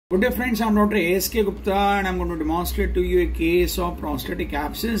Good day friends, I am Dr. A.S.K. Gupta and I am going to demonstrate to you a case of prostatic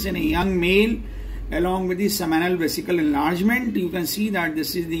abscess in a young male along with the seminal vesicle enlargement. You can see that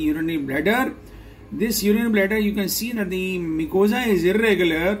this is the urinary bladder. This urinary bladder, you can see that the mucosa is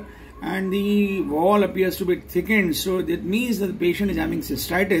irregular and the wall appears to be thickened. So that means that the patient is having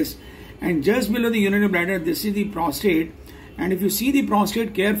cystitis. And just below the urinary bladder, this is the prostate. And if you see the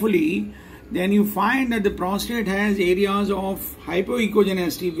prostate carefully, then you find that the prostate has areas of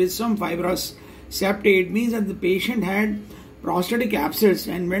hypoechogenicity with some fibrous septate. It means that the patient had prostatic abscess,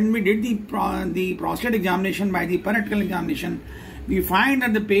 and when we did the prostate examination by the per-rectal examination, we find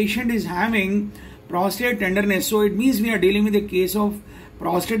that the patient is having prostate tenderness. So it means we are dealing with a case of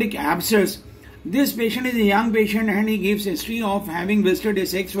prostatic abscess. This patient is a young patient and he gives history of having visited a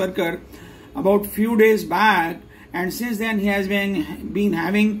sex worker about few days back, and since then he has been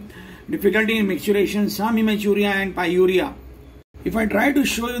having difficulty in micturition, some hematuria and pyuria. If I try to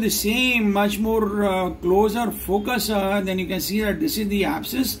show you the same much more closer focus, then you can see that this is the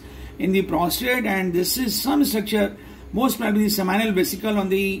abscess in the prostate and this is some structure, most probably the seminal vesicle on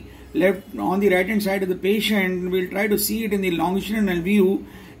the right hand side of the patient. We'll try to see it in the longitudinal view,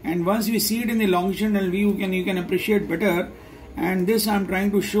 and once we see it in the longitudinal view, you can appreciate better. And this I'm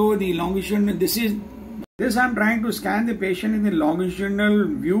trying to show the longitudinal. This I'm trying to scan the patient in the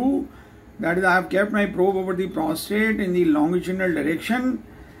longitudinal view. That is, I have kept my probe over the prostate in the longitudinal direction.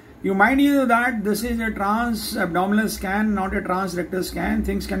 You might know that this is a trans-abdominal scan, not a trans-rectal scan.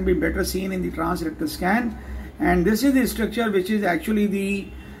 Things can be better seen in the trans-rectal scan. And this is the structure which is actually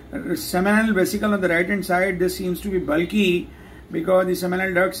the seminal vesicle on the right hand side. This seems to be bulky because the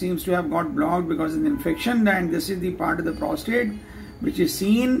seminal duct seems to have got blocked because of the infection. And this is the part of the prostate which is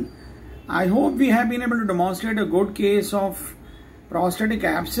seen. I hope we have been able to demonstrate a good case of prostatic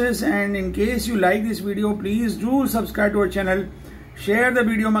abscess, and in case you like this video, please do subscribe to our channel, share the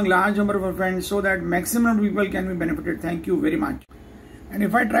video among large number of our friends so that maximum people can be benefited. Thank you very much. And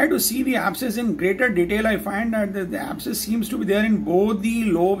if I try to see the abscess in greater detail, I find that the abscess seems to be there in both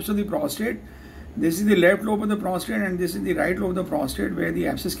the lobes of the prostate. This is the left lobe of the prostate and this is the right lobe of the prostate where the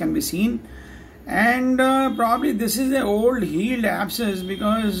abscess can be seen. And probably this is an old healed abscess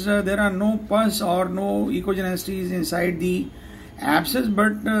because there are no pus or no echogenicities inside the abscess,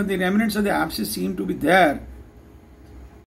 but the remnants of the abscess seem to be there.